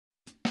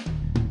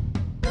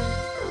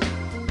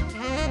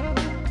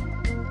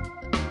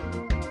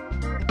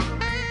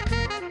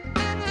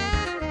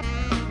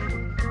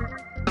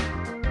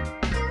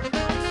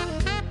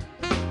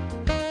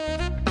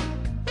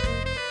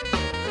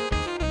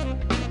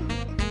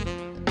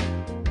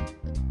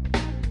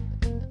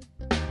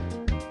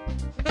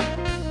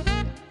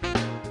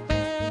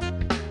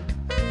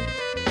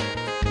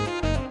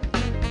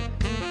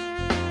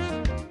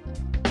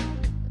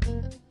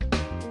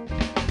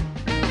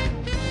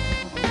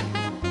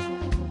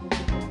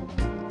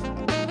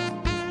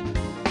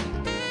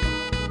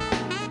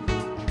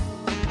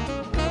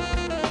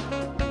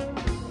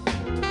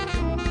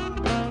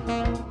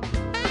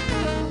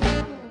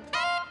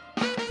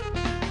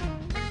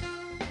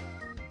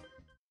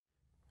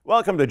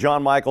Welcome to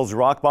John Michael's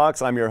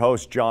Rockbox. I'm your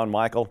host, John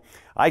Michael.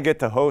 I get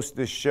to host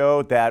this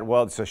show that,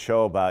 well, it's a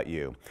show about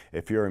you.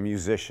 If you're a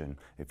musician,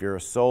 if you're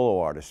a solo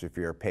artist, if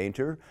you're a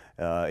painter,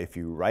 if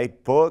you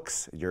write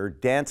books, you're a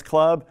dance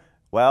club,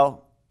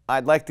 well,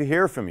 I'd like to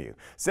hear from you.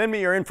 Send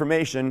me your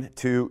information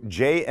to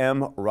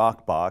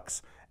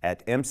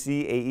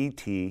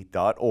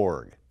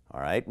jmrockbox@mcaet.org. All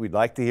right, we'd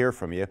like to hear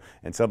from you,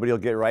 and somebody will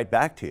get right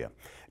back to you.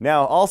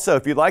 Now, also,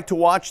 if you'd like to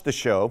watch the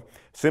show,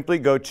 simply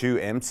go to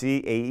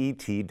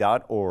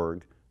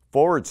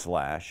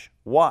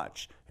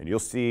mcaet.org/watch, and you'll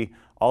see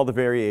all the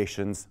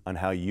variations on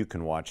how you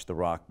can watch the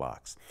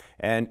Rockbox.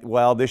 And,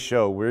 well, this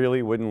show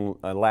really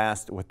wouldn't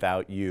last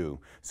without you,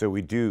 so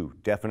we do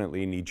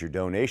definitely need your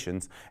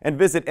donations, and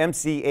visit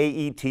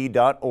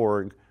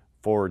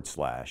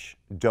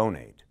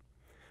mcaet.org/donate.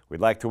 We'd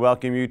like to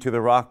welcome you to the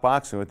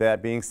Rockbox, and with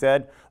that being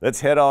said,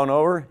 let's head on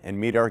over and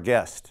meet our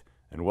guest,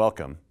 and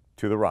welcome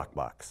to the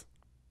Rockbox.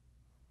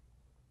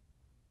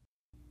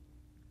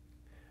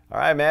 All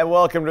right, man,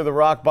 welcome to the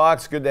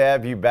Rockbox. Good to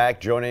have you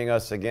back joining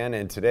us again,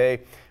 and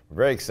today we're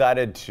very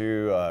excited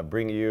to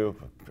bring you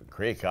a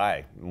great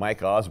guy,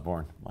 Mike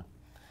Osborn.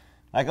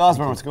 Mike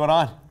Osborn, what's going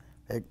on?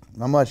 Hey,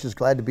 not much, just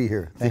glad to be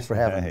here. Thanks for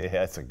having me.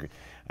 Yeah,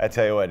 I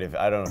tell you what,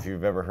 I don't know if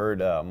you've ever heard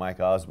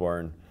Mike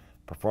Osborn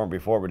perform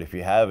before, but if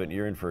you haven't,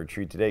 you're in for a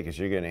treat today because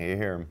you're going to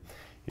hear him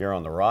here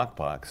on the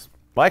Rockbox.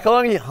 Mike, how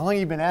long have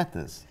you been at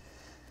this?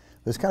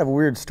 It's kind of a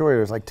weird story.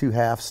 There's like two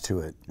halves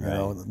to it, you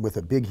know, with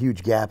a big,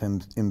 huge gap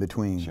in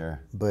between. Sure.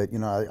 But, you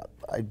know,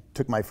 I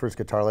took my first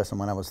guitar lesson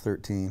when I was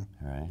 13,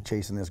 right,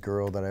 chasing this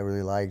girl that I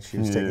really liked. She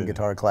was taking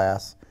guitar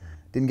class.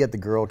 Didn't get the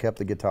girl, kept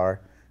the guitar,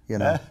 you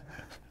know.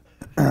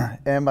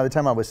 And by the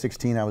time I was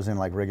 16, I was in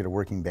like regular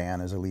working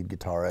band as a lead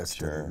guitarist.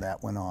 Sure. And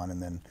that went on,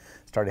 and then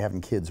started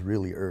having kids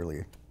really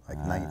early, like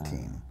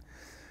 19.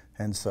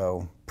 And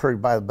so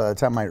by the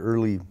time my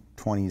early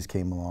 20s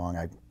came along,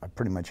 I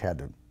pretty much had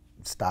to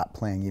stop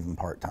playing even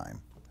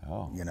part-time.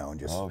 Oh. You know, and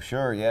just put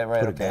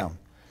it down.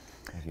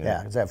 Yeah,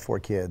 because I have 4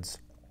 kids.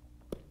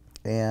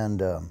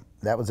 And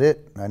that was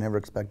it. I never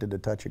expected to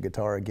touch a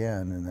guitar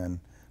again. And then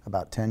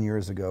about 10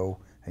 years ago,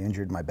 I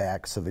injured my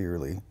back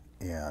severely.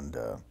 And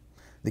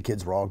the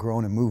kids were all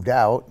grown and moved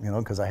out, you know,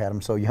 because I had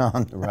them so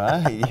young.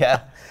 Right,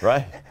 yeah,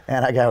 right.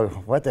 And I go,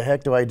 what the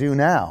heck do I do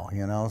now,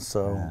 you know?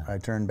 So I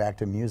turned back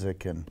to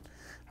music, and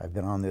I've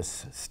been on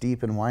this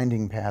steep and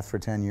winding path for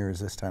 10 years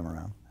this time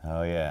around.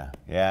 Oh, yeah.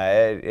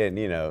 Yeah, and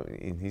you know,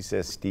 he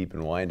says steep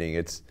and winding.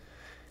 It's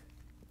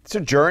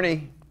a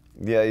journey.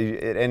 Yeah,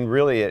 and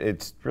really,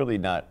 it's really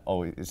not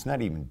always, it's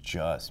not even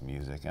just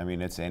music. I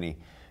mean, it's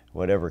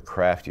whatever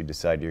craft you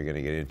decide you're going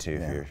to get into.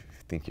 If you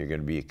think you're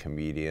going to be a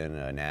comedian,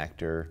 an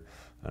actor,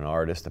 an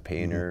artist, a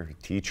painter, a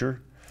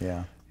teacher.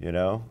 Yeah. You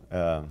know,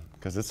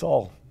 because it's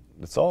all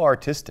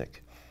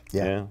artistic.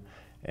 Yeah. You know?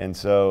 And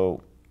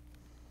so,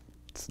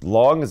 as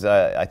long as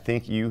I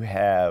think you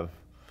have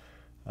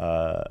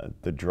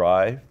the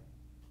drive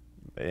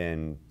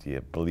and the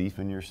belief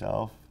in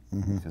yourself,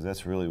 because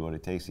that's really what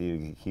it takes you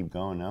to keep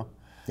going now.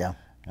 Yeah.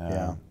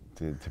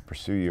 To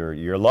pursue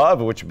your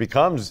love, which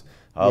becomes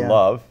a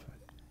love.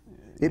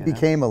 It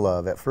became a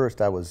love. At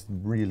first, I was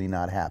really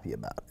not happy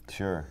about it.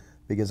 Sure.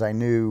 Because I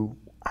knew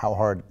how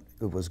hard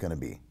it was going to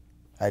be.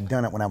 I'd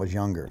done it when I was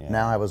younger. Yeah.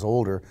 Now I was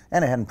older,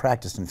 and I hadn't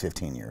practiced in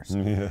 15 years.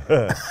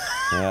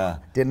 Yeah.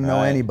 Didn't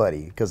know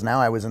anybody, because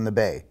now I was in the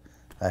Bay.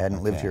 I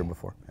hadn't lived here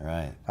before.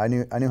 Right. I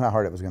knew how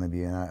hard it was going to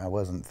be, and I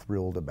wasn't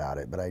thrilled about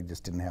it, but I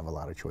just didn't have a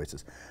lot of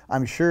choices.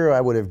 I'm sure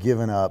I would have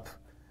given up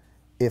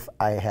if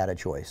I had a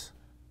choice.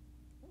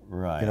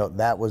 Right. You know,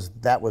 that was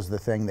the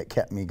thing that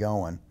kept me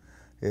going,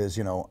 is,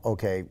 you know,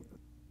 okay,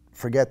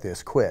 forget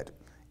this, quit.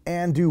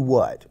 And do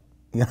what?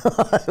 You know,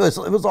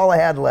 it was all I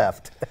had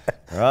left.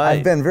 Right.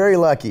 I've been very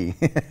lucky.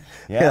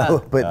 Yeah. You know,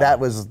 but that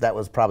was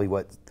probably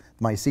what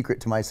my secret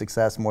to my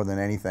success more than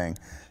anything.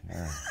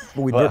 Yeah.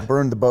 We did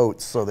burn the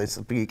boats, so to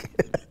speak.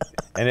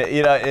 And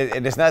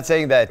and it's not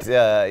saying that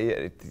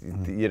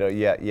you know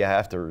you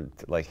have to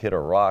like hit a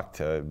rock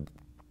to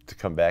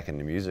come back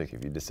into music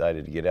if you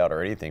decided to get out,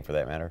 or anything for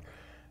that matter.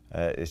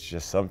 It's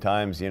just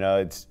sometimes, you know,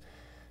 it's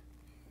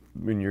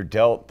when you're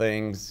dealt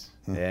things.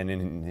 And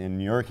in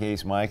your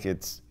case, Mike,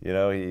 it's, you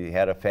know, he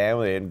had a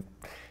family, and,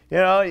 you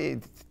know, he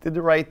did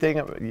the right thing,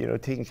 you know,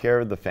 taking care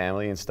of the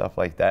family and stuff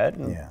like that.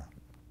 And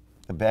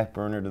the back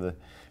burner to the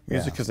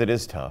music, because it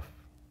is tough.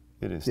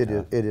 It is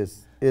tough. It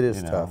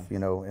is tough, you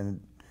know, and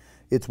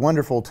it's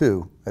wonderful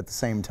too at the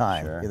same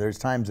time. Sure. There's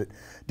times that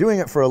doing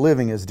it for a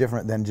living is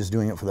different than just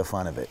doing it for the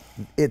fun of it.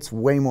 It's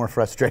way more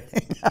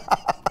frustrating.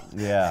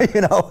 Yeah.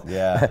 You know?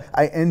 Yeah.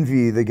 I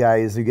envy the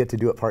guys who get to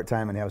do it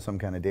part-time and have some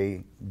kind of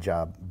day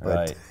job. But,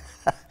 right.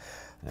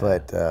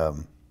 But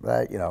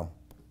you know,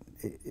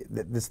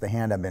 this is the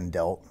hand I've been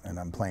dealt, and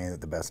I'm playing it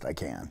the best I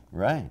can.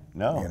 Right.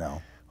 No. You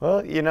know.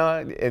 Well, you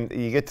know, and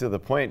you get to the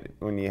point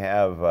when you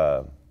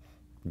have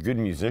good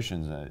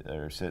musicians that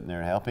are sitting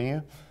there helping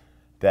you,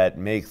 that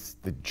makes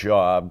the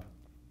job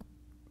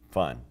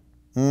fun.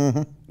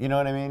 You know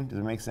what I mean? Does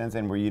it make sense?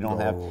 And where you don't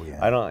have,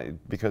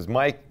 because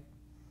Mike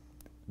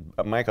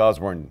Mike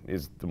Osborn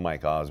is the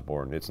Mike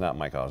Osborn. It's not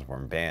Mike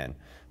Osborn Band,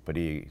 but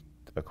he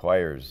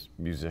acquires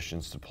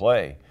musicians to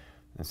play.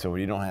 And so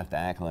you don't have to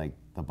act like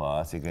the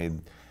boss. You go,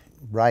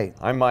 right.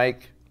 I'm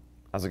Mike.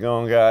 How's it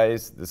going,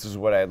 guys? This is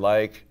what I'd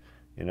like,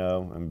 you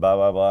know, and blah,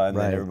 blah, blah. And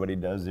then everybody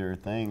does their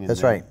thing. And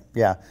That's right.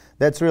 Yeah.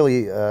 That's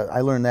really,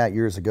 I learned that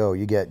years ago.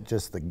 You get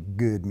just the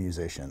good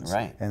musicians.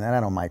 Right. And then I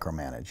don't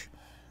micromanage.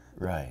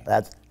 Right.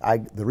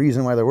 The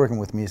reason why they're working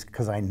with me is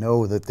because I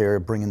know that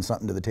they're bringing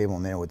something to the table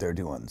and they know what they're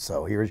doing.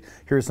 So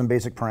here's some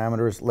basic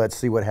parameters. Let's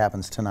see what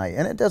happens tonight.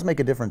 And it does make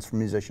a difference from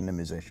musician to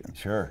musician.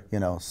 Sure. You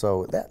know,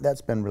 so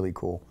that's been really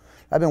cool.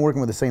 I've been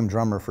working with the same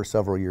drummer for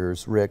several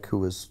years, Rick, who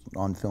was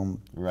on film,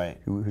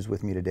 who's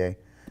with me today.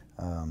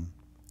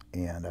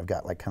 And I've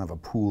got like kind of a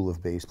pool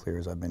of bass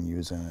players I've been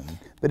using.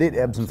 But it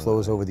ebbs and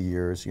flows over the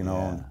years, you know.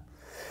 Yeah. And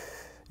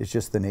it's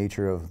just the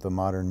nature of the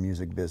modern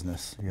music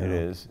business. It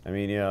is. I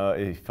mean, you know,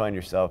 if you find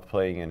yourself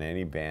playing in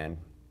any band,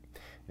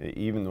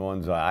 even the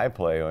ones I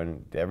play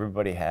on,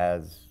 everybody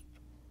has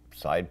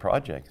side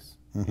projects.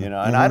 You know,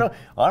 and I don't,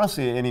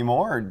 honestly,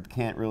 anymore,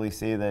 can't really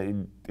say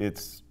that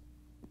it's,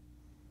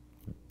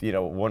 you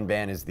know, one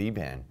band is the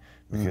band.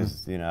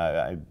 Because, you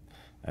know,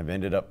 I've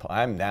ended up,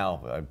 I'm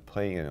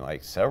playing in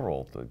like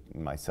several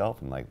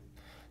myself, and like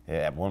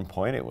at one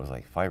point it was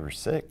like 5 or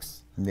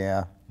 6.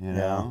 Yeah. You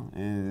know,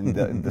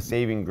 and the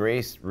saving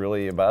grace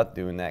really about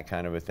doing that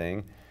kind of a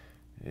thing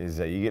is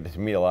that you get to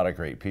meet a lot of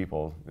great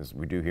people, as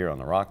we do here on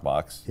the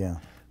Rockbox. Yeah.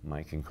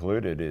 Mike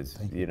included, is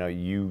you know,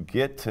 you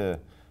get to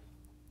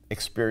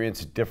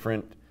experience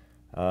different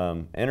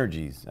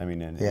energies. I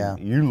mean, and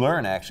you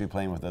learn actually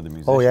playing with other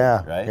musicians. Oh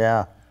yeah, right?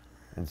 Yeah.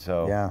 And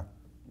so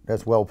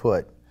that's well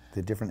put.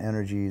 The different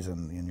energies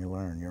and you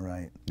learn. You're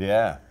right.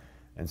 Yeah,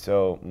 and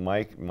so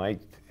Mike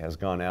has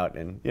gone out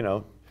and, you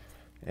know,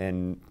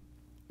 and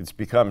it's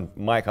become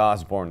Mike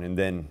Osborn, and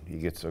then he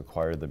gets to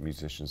acquire the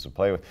musicians to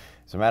play with.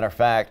 As a matter of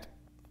fact,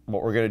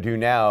 what we're going to do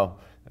now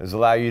is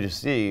allow you to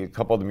see a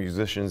couple of the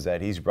musicians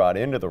that he's brought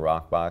into the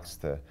Rockbox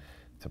to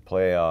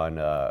play on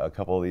a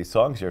couple of these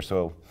songs here.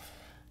 So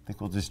I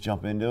think we'll just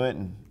jump into it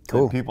and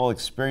let people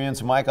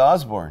experience Mike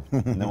Osborn,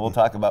 and then we'll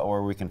talk about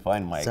where we can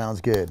find Mike. Sounds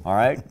good. All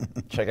right,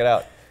 check it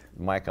out.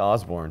 Mike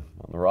Osborn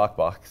on the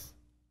Rockbox.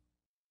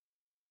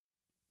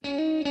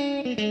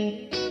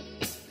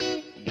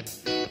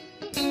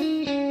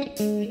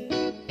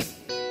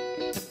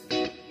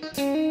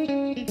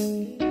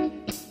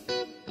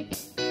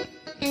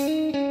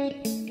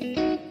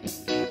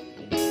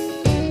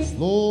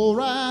 Slow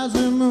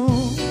rising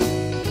moon,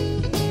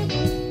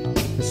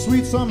 a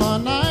sweet summer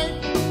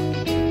night,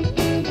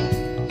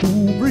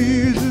 cool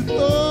breezes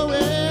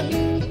blowing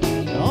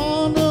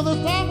under the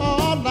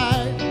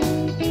starlight.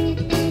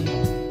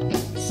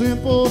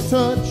 Simple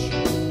touch,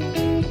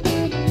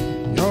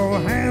 your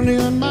hand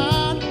in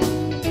mine,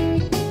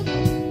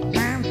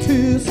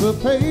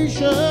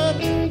 anticipation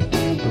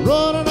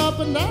running up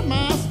and down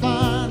my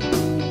spine.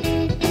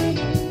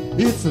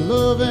 It's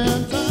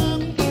loving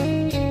time,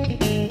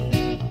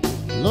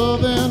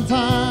 loving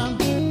time,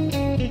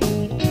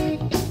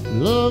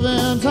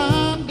 loving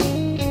time,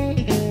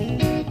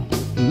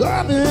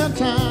 loving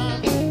time.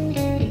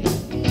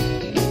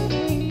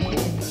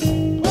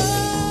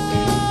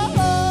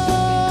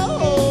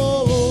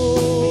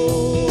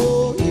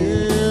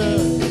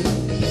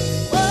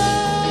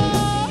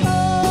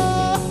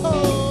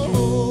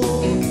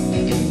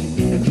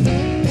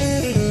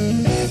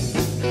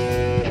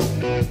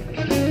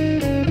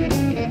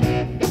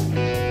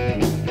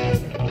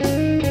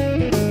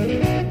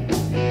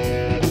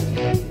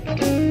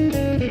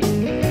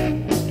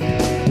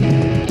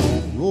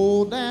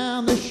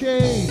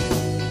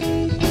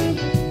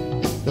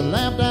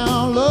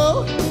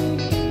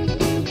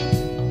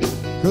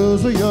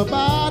 Cause of your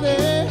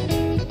body,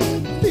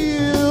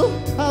 feel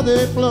how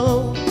they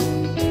flow,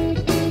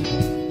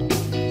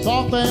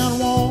 soft and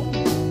warm,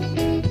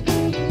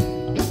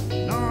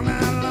 all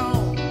night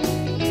long.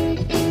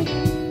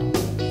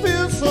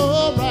 Feels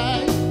so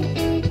right,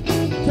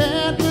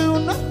 can't do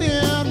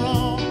nothing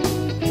wrong.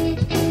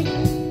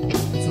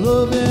 It's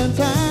loving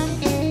time,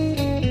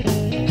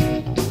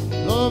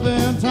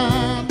 loving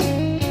time,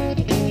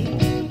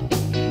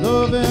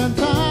 loving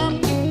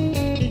time,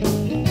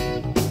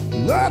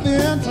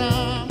 loving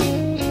time.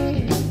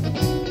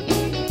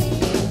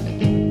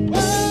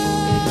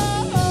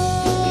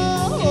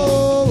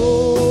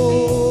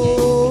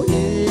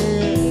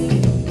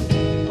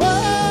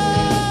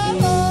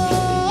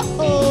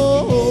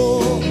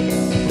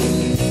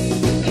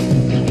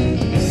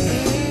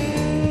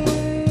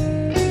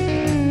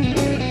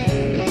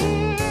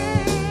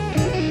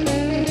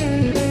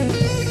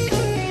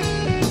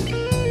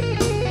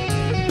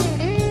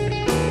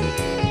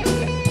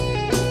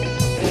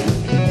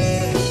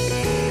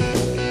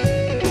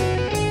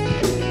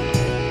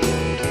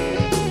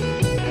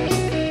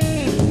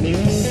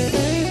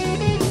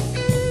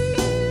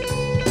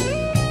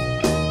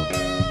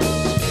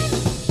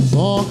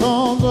 Sun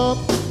comes up,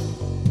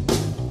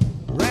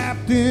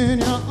 wrapped in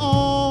your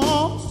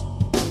arms,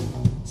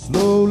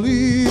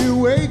 slowly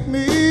wake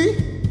me,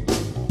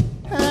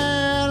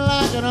 and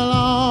like an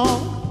alarm.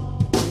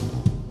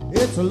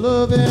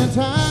 loving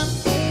time.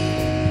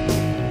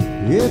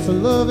 It's a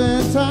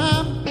loving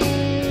time.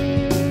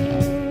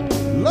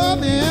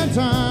 Loving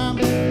time.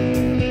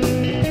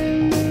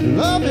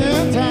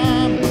 Loving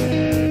time.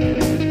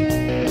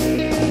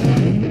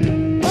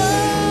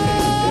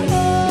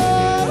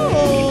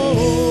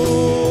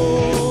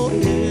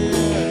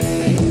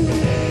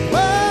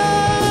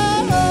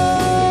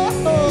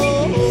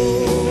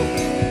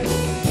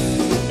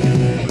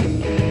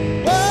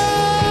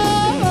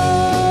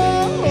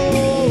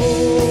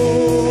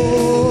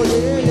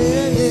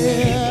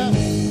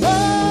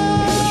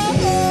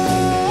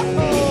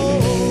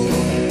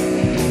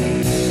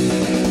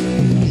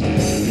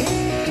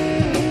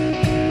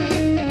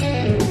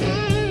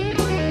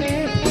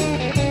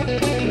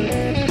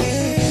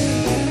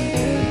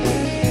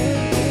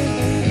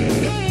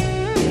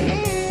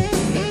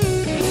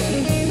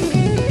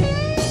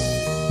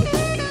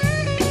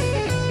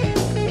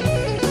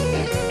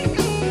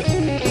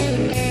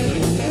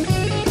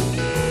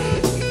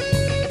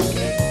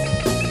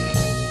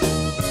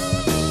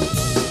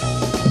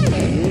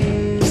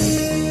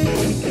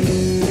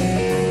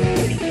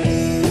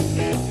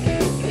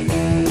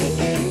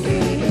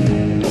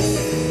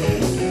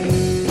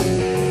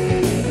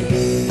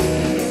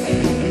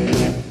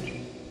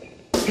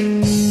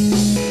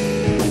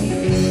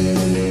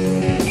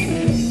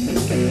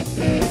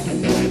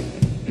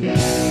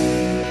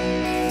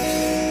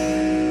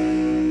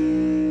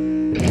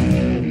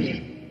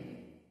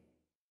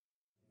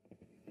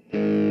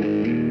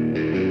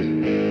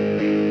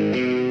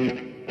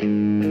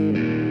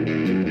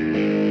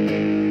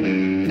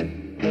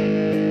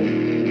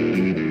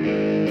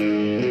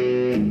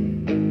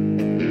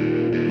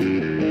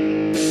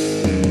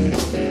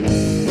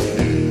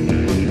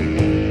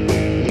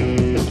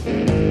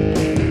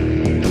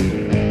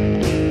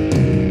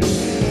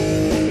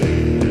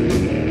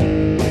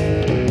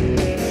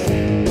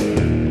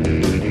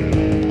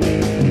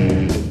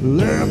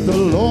 Left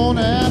alone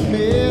at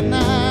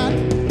midnight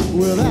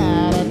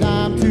without a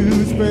dime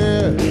to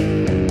spare.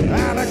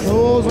 And I'm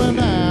closing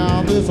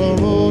down this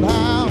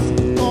roadhouse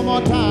one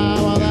more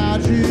time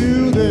without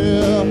you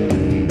there.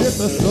 If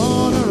the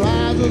sun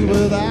rises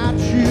without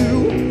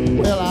you,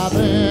 well, I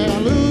think I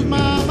lose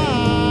my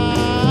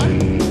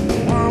mind.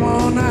 One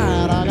more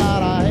night I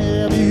gotta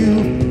have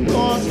you,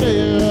 don't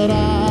scared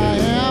I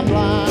am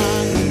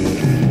blind.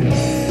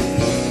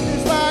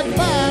 It's like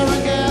fire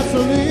and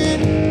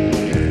gasoline.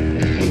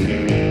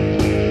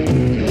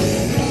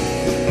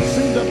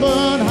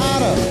 Burn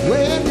hotter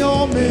when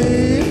you're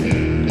mean.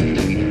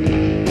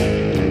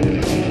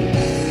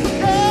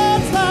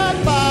 It's like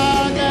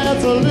fire and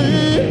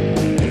gasoline,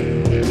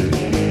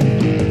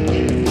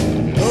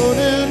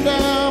 burning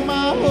down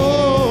my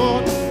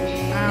heart.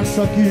 I'm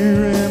stuck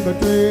here in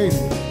between.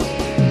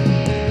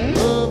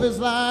 Love is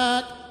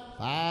like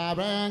fire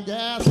and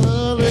gasoline.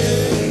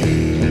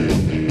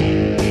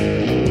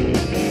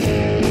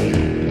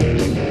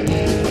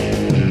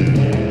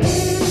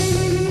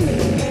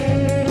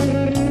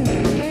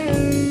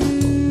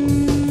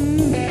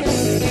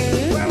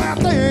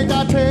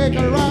 Take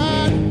a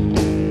ride.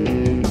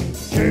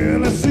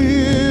 Jealousy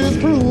is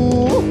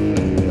cruel.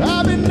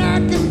 I've been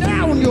knocking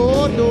down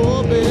your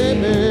door,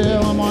 baby.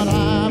 One more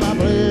time I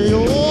play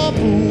your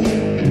fool.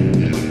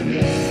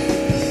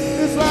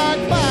 It's like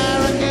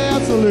fire and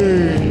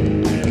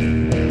gasoline.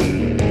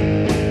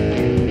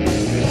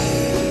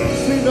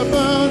 Seem to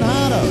burn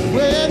hotter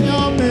when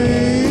you're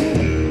mean.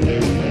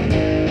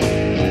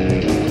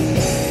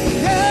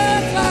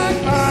 Yeah, it's like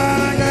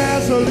fire and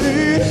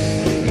gasoline.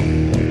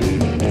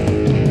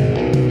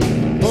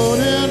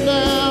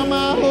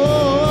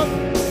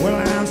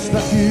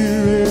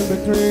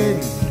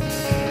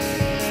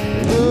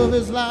 Love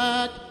is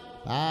like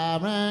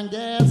fire and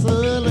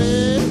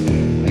gasoline.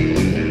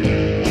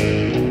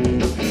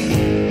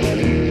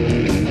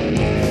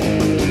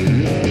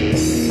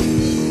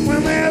 When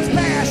there's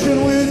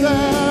passion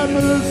without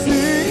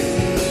mercy,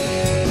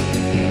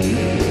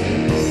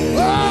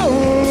 oh,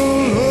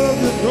 love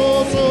that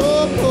goes so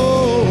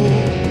cold.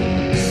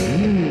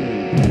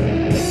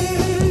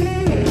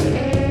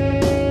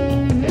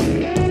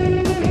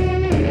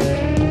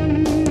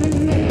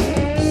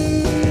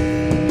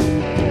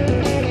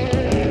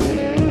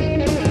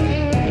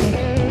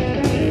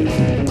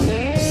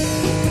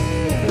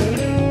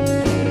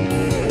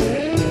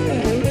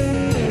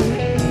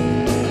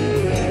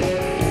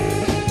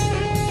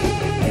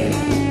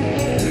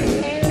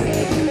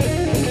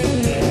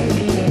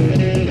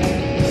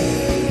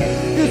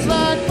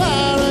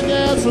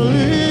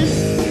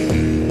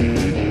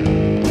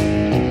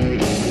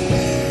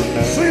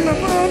 Seem to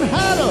burn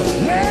hotter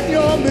when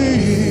you're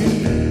mean.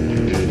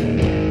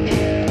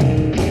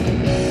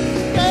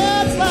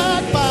 It's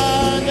like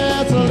fire and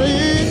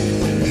gasoline,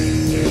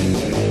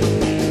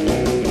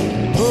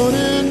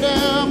 burning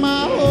down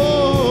my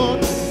heart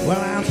when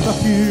I'm stuck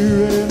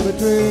here in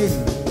between.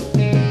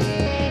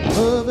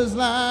 Love is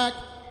like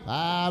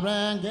fire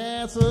and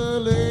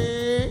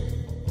gasoline.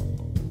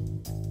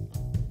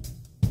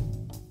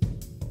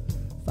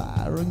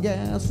 Fire and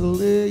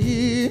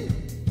gasoline.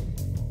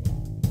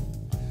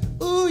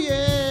 Ooh,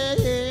 yeah,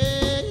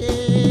 yeah,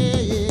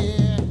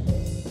 yeah,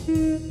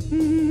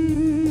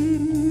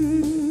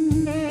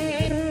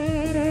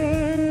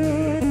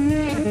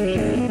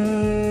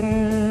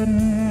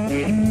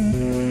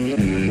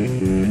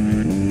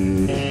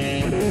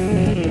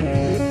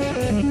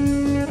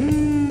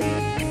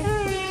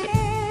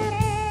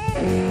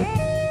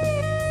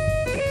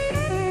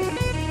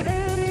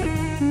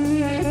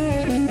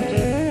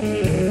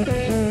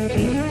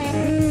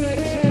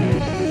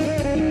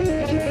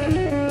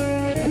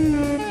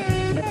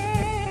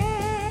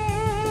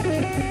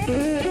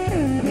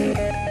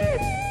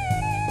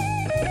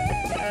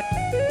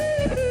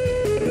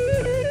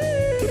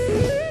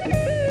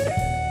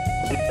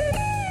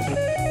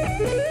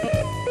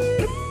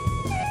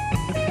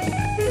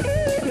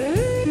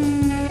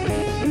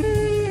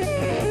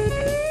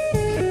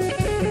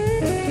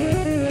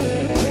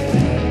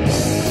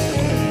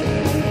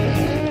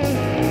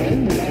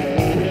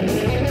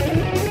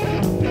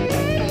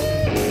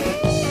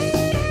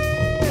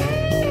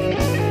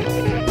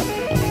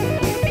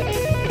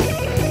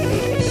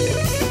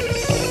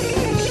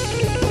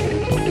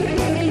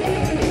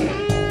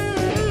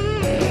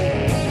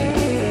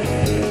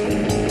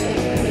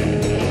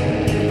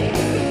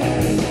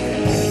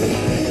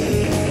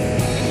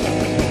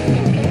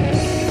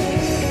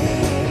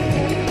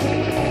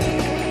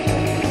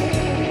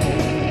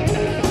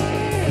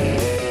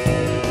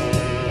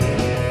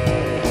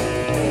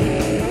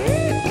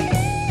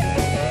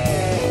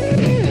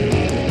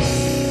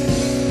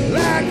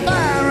 like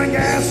fire and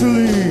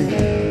gasoline.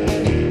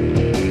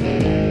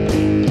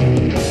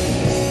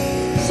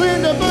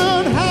 Seem to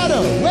burn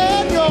hotter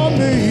when you're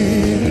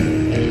mean.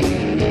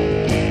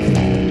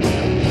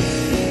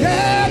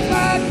 Yeah, it's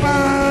like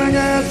fire and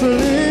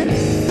gasoline,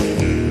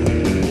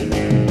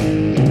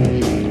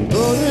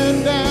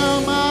 rolling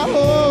down my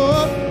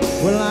heart.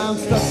 Well, I'm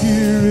stuck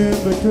here in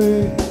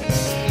between.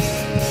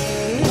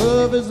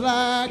 Love is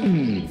like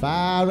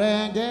fire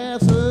and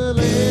gasoline.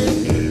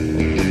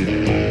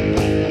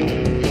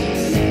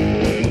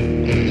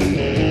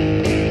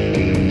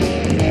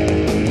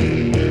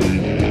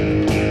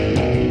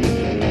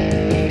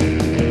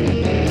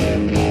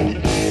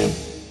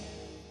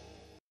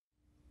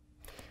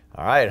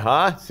 All right,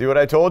 huh? See what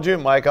I told you?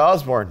 Mike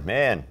Osborn.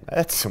 Man,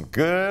 that's some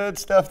good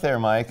stuff there,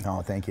 Mike.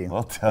 Oh, thank you.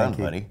 Well done, Thank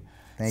you. buddy.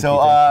 Thank So,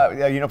 you, thank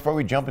yeah, you know, before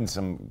we jump in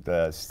some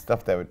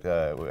stuff that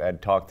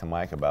I'd talked to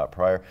Mike about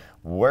prior,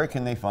 where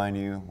can they find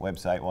you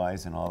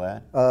website-wise and all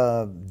that?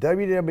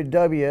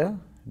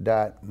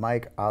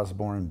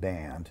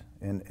 www.mikeosbornband.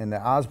 And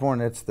the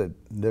Osborn,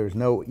 there's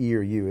no E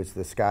or U, it's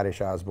the Scottish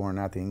Osborn,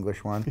 not the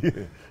English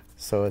one.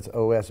 So it's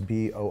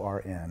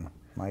OSBORN,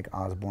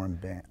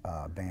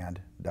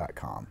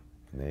 MikeOsbornband.com.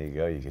 There you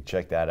go. You can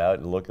check that out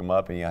and look them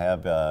up, and you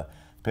have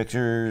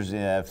pictures, you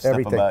have stuff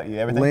Everything. about you,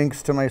 everything?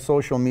 Links to my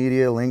social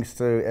media, links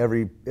to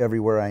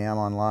everywhere I am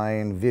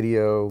online,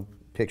 video,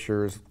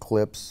 pictures,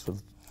 clips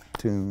of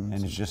tunes.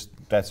 And it's just,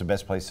 that's the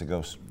best place to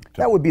go.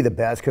 That would be the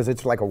best because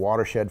it's like a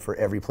watershed for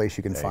every place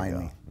you can There you find go.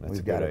 me. That's We've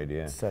a got good it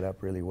idea. set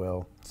up really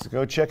well. So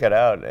go check it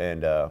out,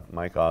 and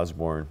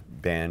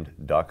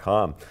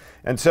MikeOsbornBand.com.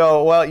 And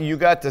so, well, you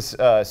got this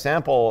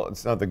sample,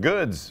 the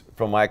goods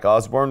from Mike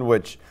Osborn,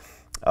 which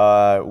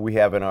we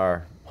have in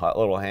our hot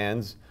little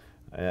hands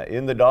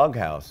in the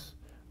doghouse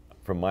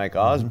from Mike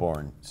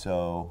Osborn.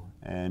 So,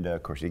 and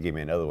of course, he gave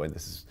me another one.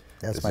 This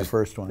That's my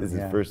first one. This is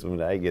yeah. the first one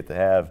that I get to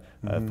have,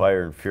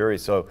 Fire and Fury.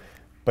 So,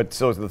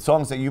 so the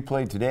songs that you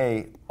played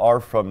today are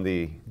from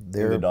the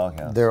In the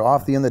Doghouse. They're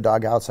off the In the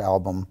Doghouse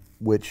album,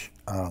 which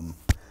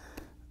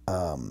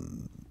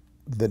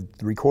the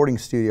recording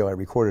studio I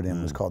recorded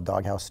in was called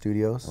Doghouse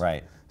Studios.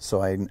 Right.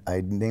 So I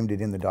named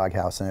it In the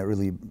Doghouse, and I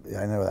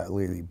know that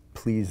really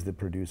pleased the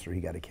producer.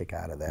 He got a kick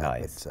out of that.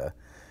 Nice. But,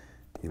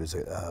 he was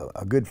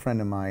a good friend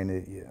of mine.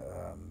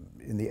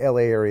 In the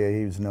LA area,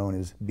 he was known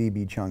as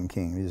B.B. Chung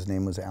King. His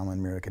name was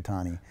Alan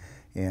Mirikatani,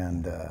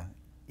 and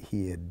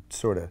he had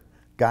sort of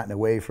gotten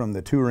away from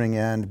the touring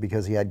end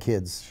because he had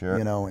kids, Sure.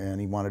 you know, and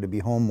he wanted to be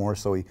home more,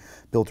 so he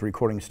built a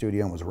recording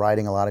studio and was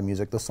writing a lot of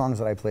music. The songs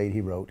that I played,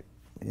 he wrote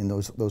in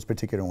those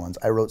particular ones.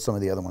 I wrote some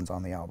of the other ones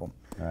on the album.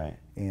 Right.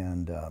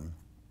 And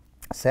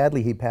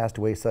sadly, he passed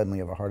away suddenly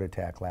of a heart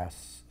attack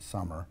last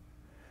summer,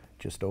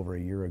 just over a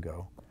year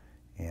ago.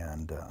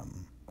 And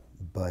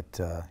but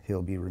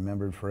he'll be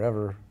remembered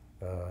forever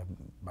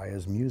by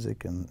his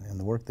music and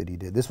the work that he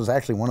did. This was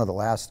actually one of the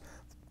last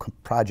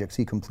projects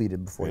he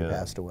completed before he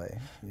passed away.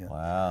 Yeah.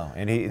 Wow.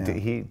 And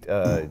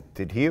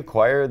did he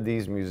acquire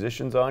these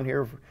musicians on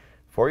here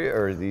for you,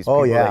 or these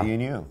people that you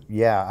knew?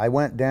 Yeah, I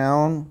went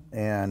down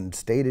and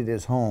stayed at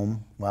his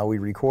home while we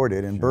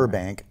recorded in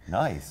Burbank.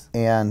 Nice.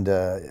 And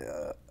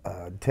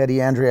Teddy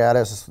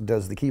Andreatis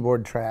does the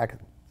keyboard track,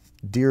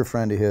 dear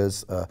friend of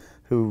his,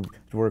 who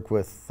worked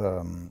with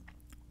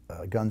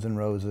Guns N'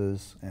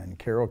 Roses and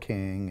Carole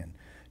King, and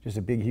just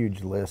a big,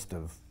 huge list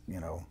of, you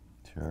know,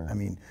 Sure. I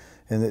mean,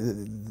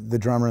 and the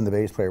drummer and the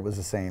bass player was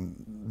the same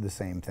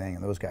thing.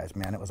 And those guys,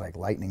 man, it was like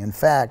lightning. In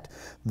fact,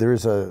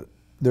 there's a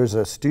there's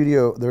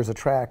a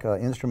track,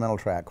 instrumental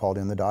track called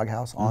 "In the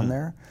Doghouse" on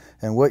there,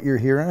 and what you're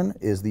hearing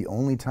is the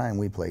only time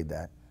we played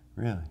that.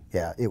 Really?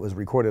 Yeah, it was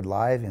recorded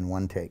live in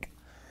one take.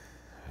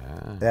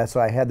 That's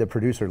why I had the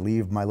producer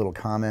leave my little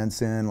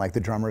comments in, like the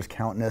drummer's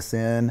counting us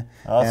in,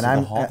 and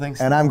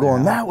I'm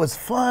going, that was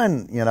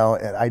fun, you know.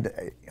 And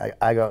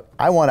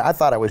I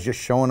thought I was just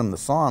showing him the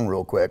song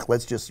real quick.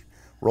 Let's just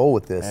roll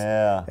with this.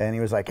 Yeah. And he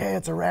was like, hey,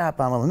 it's a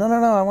wrap. I'm like, no,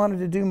 I wanted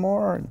to do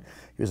more. And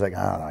he was like,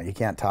 I don't know, you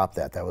can't top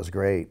that. That was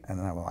great.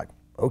 And I'm like,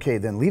 okay,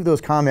 then leave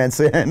those comments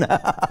in.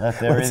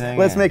 That's everything.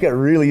 Let's make it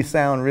really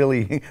sound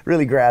really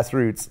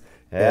grassroots.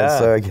 Yeah. And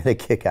so I get a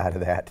kick out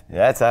of that.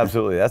 That's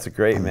a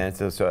great, man.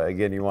 So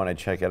again, you want to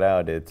check it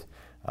out. It's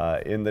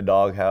In the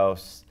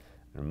Doghouse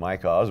and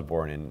Mike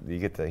Osborn, and you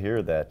get to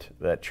hear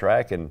that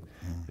track and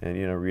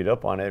you know, read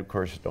up on it. Of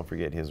course, don't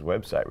forget his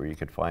website where you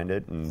could find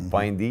it and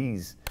find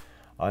these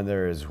on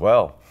there as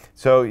well.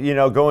 So, you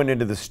know, going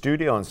into the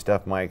studio and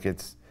stuff, Mike,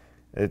 it's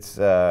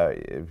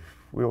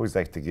we always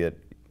like to get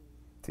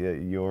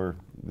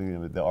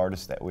the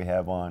artists that we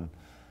have on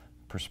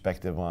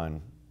perspective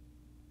on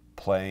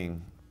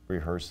playing,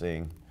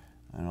 rehearsing,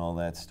 and all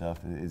that stuff,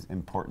 is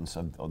importance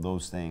of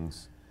those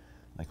things,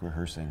 like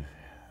rehearsing.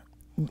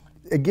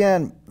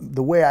 Again,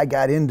 the way I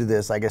got into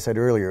this, like I said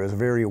earlier, is a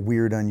very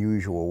weird,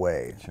 unusual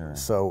way. Sure.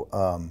 So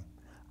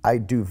I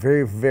do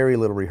very, very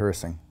little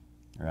rehearsing.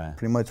 Right.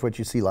 Pretty much what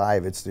you see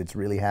live, it's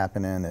really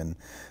happening, and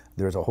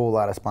there's a whole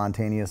lot of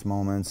spontaneous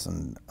moments,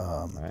 and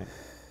Right.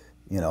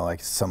 you know, like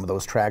some of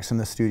those tracks in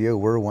the studio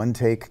were one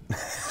take.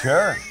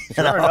 Sure.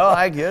 Sure. No,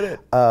 I get it.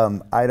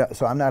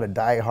 So I'm not a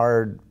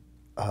die-hard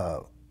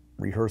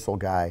rehearsal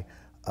guy.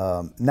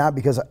 Not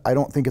because I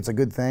don't think it's a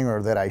good thing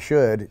or that I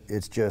should.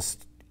 It's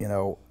just, you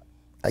know,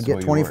 I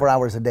get 24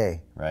 hours a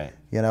day. Right.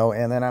 You know,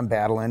 and then I'm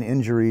battling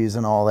injuries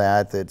and all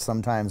that. That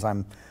sometimes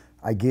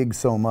I gig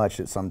so much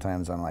that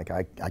sometimes I'm like,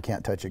 I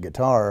can't touch a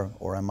guitar,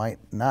 or I might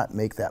not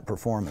make that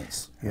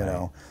performance. You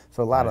know,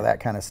 so a lot of that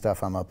kind of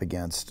stuff I'm up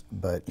against.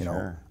 But you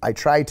know, I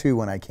try to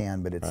when I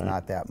can, but it's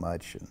not that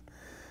much.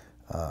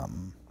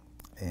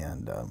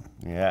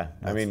 Yeah,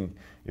 I mean,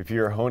 if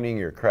you're honing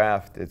your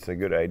craft, it's a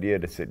good idea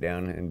to sit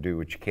down and do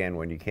what you can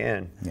when you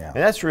can. Yeah. And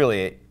that's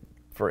really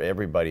for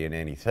everybody in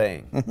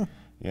anything,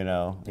 you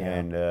know. Yeah.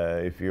 And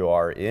if you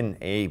are in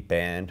a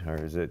band, or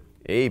is it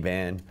a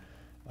band,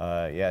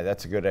 yeah,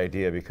 that's a good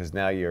idea, because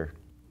now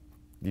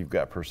you've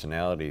got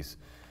personalities.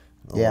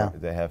 Yeah.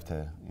 They have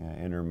to, you know,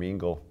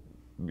 intermingle,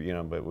 you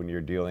know. But when you're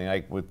dealing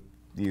like with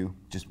you,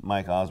 just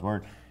Mike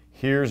Osborn,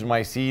 here's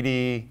my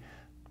CD,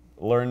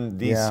 learn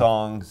these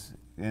songs.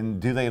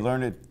 And do they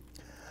learn it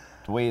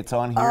the way it's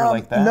on here,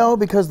 like that? No,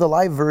 because the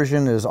live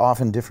version is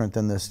often different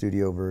than the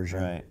studio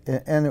version. Right.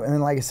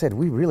 And like I said,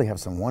 we really have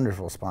some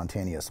wonderful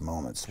spontaneous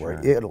moments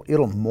where it'll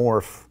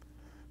morph.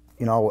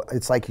 You know,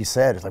 it's like you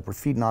said, it's like we're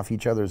feeding off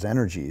each other's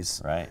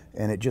energies. Right.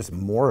 And it just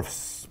morphs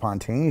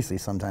spontaneously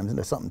sometimes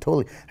into something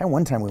totally. And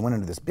one time we went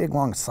into this big,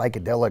 long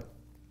psychedelic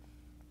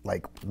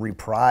like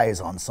reprise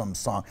on some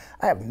song.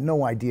 I have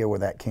no idea where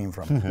that came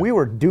from. We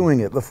were doing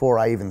it before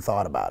I even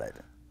thought about it.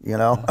 You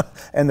know,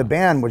 and the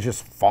band was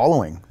just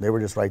following. They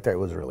were just right there. It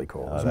was really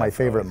cool. It was my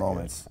favorite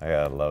moments. I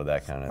gotta love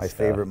that kind of stuff.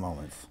 My favorite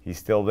moments. He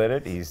still did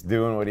it. He's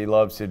doing what he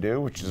loves to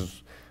do, which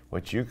is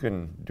what you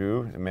can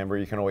do. Remember,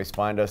 you can always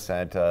find us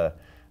at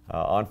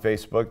on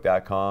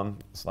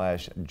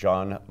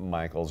Facebook.com/John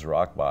Michaels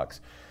Rockbox.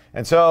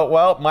 And so,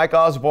 well,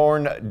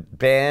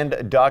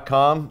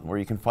 MikeOsbornBand.com, where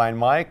you can find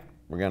Mike.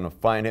 We're gonna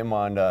find him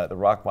on the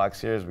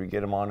Rockbox here as we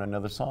get him on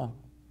another song.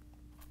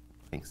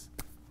 Thanks.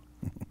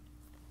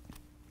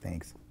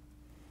 Thanks.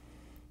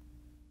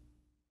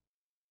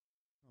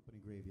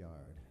 Graveyard.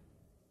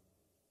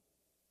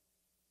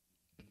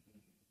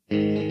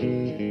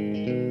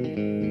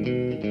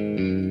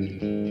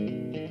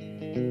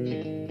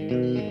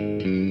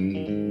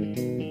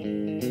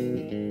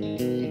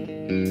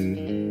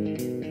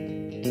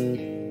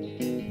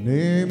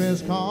 Name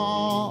is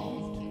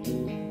carved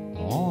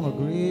on a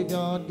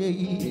graveyard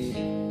gate.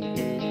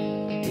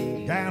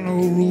 Got no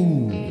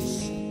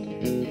rules,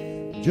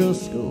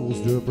 just goes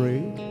to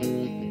break.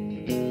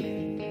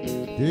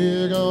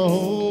 Dig a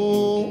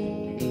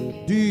hole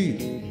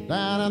deep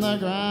down in the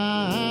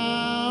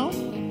ground.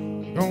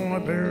 Gonna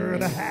bury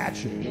the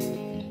hatchet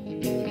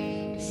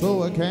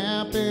so it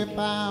can't be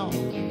found.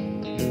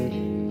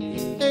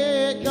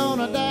 Ain't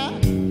gonna die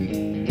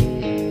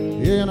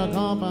in a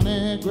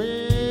company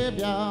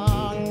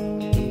graveyard.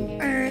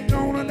 Ain't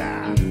gonna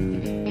die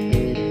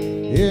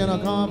in a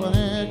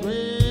company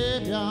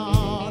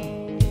graveyard.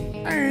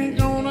 Ain't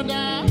gonna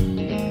die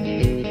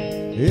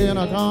in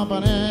a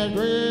company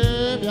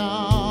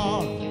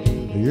graveyard.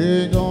 You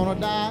ain't gonna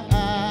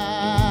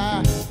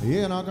die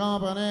in a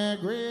company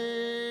grave.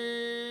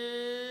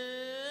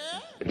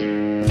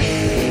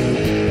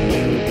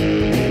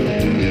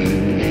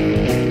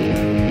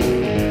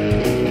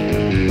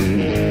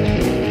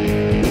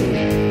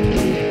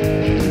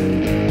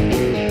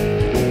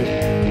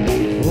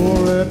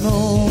 Oh, red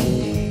nose,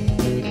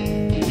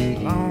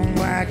 long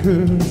black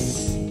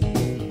hearse,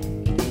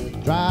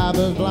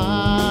 driver's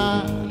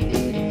blind,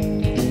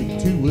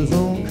 two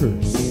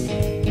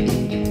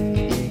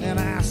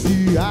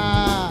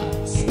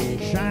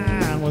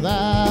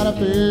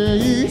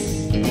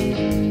face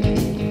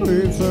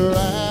leaves her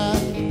eye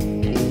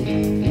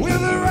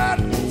with a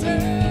rotten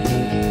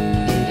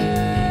tail.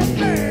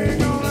 Ain't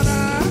gonna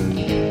die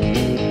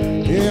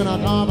in a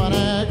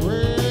company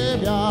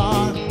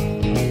graveyard.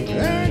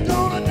 Ain't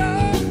gonna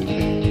die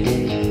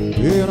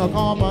in a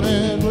company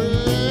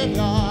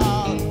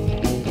graveyard.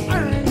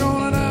 Ain't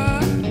gonna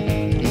die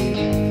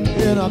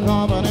in a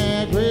company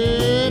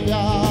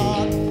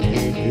graveyard.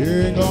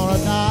 Ain't gonna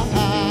die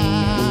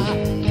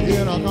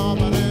in a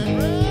company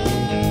graveyard.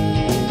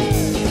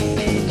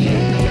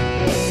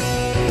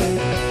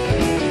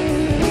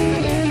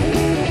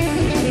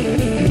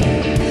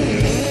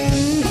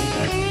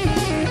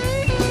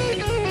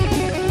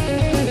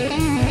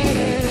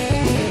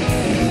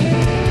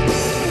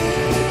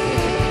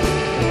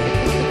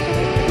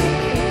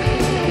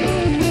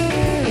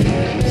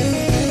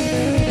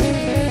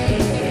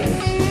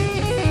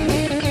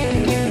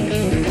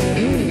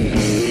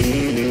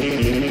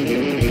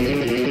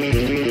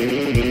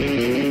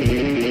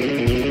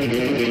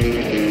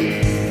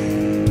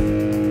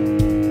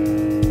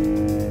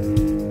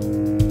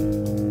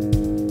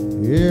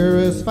 Here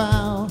is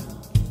found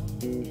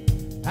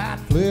hot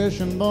flesh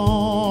and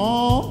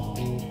bone,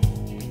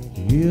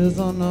 years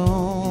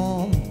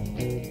unknown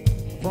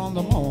from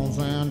the moans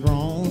and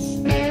groans.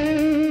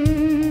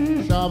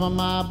 Sharpen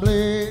my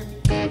blade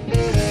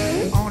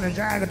on a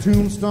jagged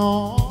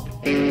tombstone.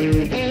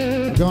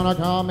 Gonna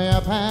carve me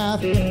a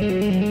path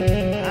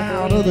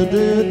out of the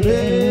dead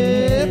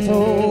man's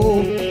hole.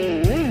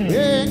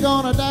 Ain't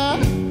gonna die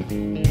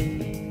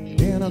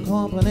in a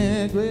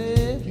company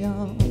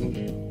graveyard.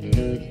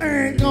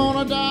 Ain't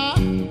gonna die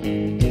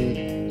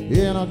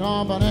in a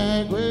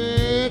company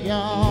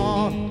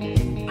graveyard.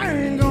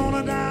 Ain't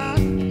gonna die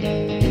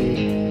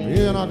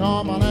in a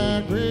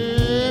company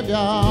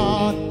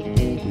graveyard.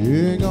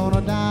 Ain't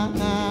gonna die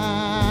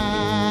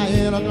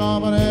in a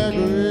company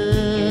graveyard.